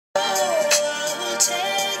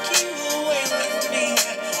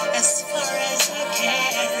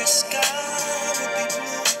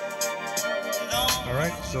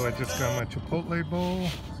So I just got my Chipotle bowl.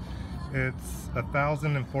 It's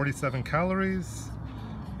 1,047 calories,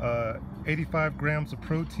 85 grams of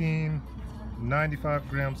protein, 95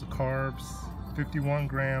 grams of carbs, 51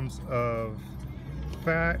 grams of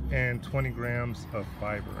fat, and 20 grams of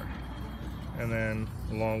fiber. And then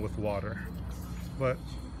along with water. But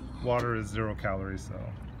water is 0 calories, so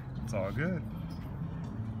it's all good.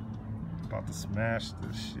 About to smash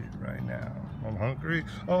this shit right now. I'm hungry.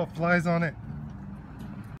 Oh, flies on it.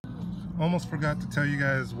 Almost forgot to tell you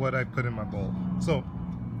guys what I put in my bowl. So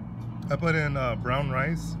I put in brown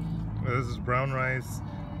rice. This is brown rice,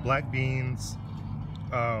 black beans,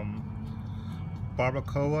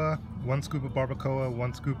 barbacoa, 1 scoop of barbacoa,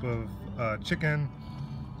 1 scoop of chicken,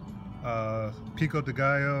 pico de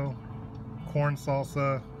gallo, corn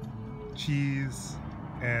salsa, cheese,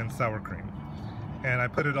 and sour cream. And I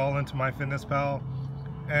put it all into MyFitnessPal.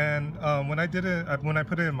 And when I put it in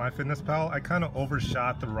MyFitnessPal, I kind of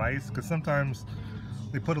overshot the rice because sometimes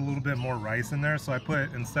they put a little bit more rice in there. So I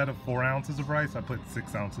put, instead of 4 ounces of rice, I put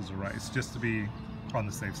 6 ounces of rice just to be on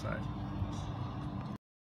the safe side.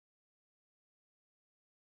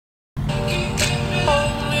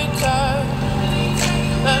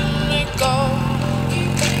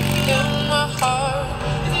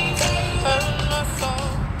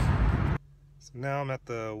 Now I'm at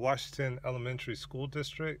the Washington Elementary School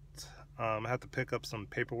District. I had to pick up some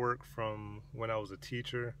paperwork from when I was a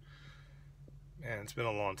teacher, and it's been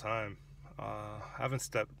a long time. I haven't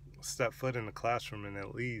stepped foot in the classroom in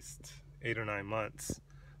at least 8 or 9 months.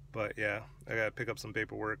 But yeah, I gotta pick up some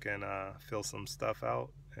paperwork and fill some stuff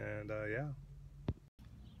out, and yeah.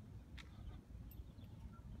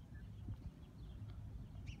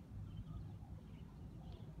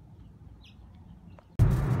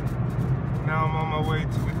 Now I'm on my way to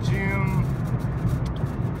the gym,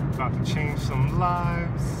 about to change some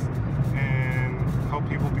lives and help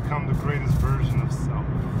people become the greatest version of self.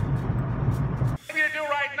 What you do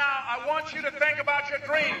right now, I want you to think about your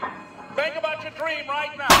dream. Think about your dream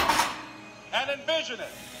right now and envision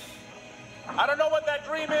it. I don't know what that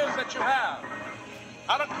dream is that you have.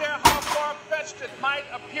 I don't care how far-fetched it might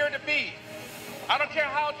appear to be. I don't care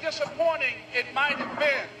how disappointing it might have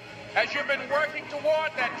been as you've been working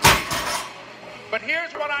toward that dream. But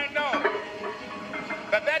here's what I know,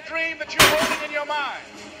 that dream that you're holding in your mind,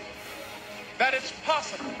 that it's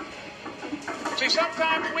possible. See,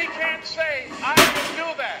 sometimes we can't say, I can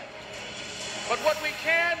do that. But what we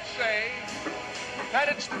can say,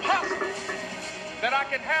 that it's possible that I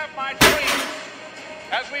can have my dream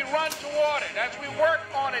as we run toward it, as we work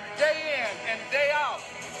on it day in and day out.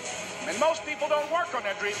 And most people don't work on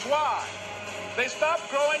their dreams. Why? They stop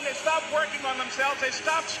growing, they stop working on themselves, they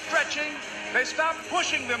stop stretching, they stop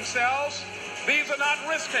pushing themselves. These are not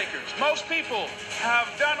risk takers. Most people have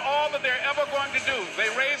done all that they're ever going to do. They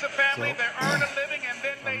raise a family, they earn a living, and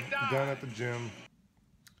then they die. I'm done at the gym.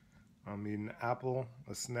 I'm eating an apple,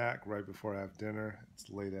 a snack right before I have dinner. It's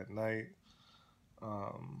late at night.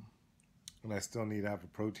 And I still need to have a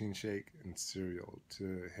protein shake and cereal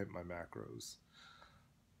to hit my macros.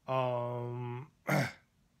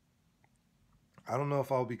 I don't know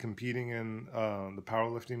if I'll be competing in the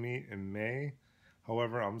powerlifting meet in May.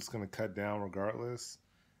 However, I'm just going to cut down regardless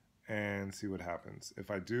and see what happens. If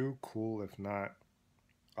I do, cool. If not,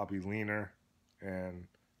 I'll be leaner and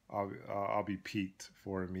I'll be peaked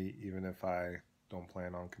for a meet even if I don't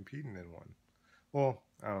plan on competing in one. Well,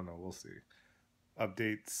 I don't know. We'll see.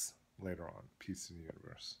 Updates later on. Peace in the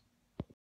universe.